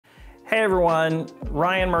Hey everyone,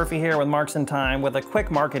 Ryan Murphy here with Marks and Time with a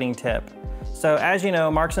quick marketing tip. So as you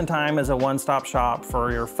know, Marks and Time is a one-stop shop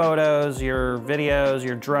for your photos, your videos,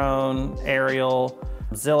 your drone, aerial,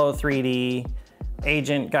 Zillow 3D,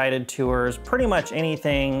 agent guided tours, pretty much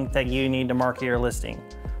anything that you need to market your listing.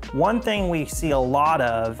 One thing we see a lot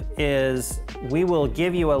of is we will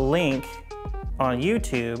give you a link on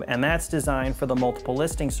YouTube, and that's designed for the multiple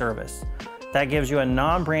listing service. That gives you a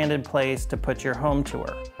non-branded place to put your home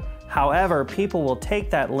tour. However, people will take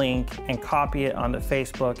that link and copy it onto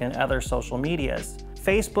Facebook and other social medias.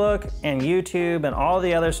 Facebook and YouTube and all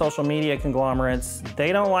the other social media conglomerates,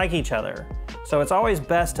 they don't like each other. So it's always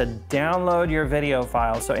best to download your video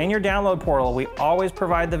file. So in your download portal, we always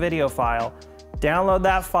provide the video file. Download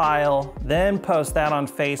that file, then post that on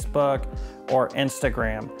Facebook or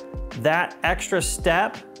Instagram. That extra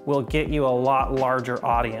step will get you a lot larger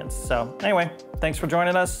audience. So anyway, thanks for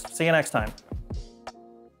joining us. See you next time.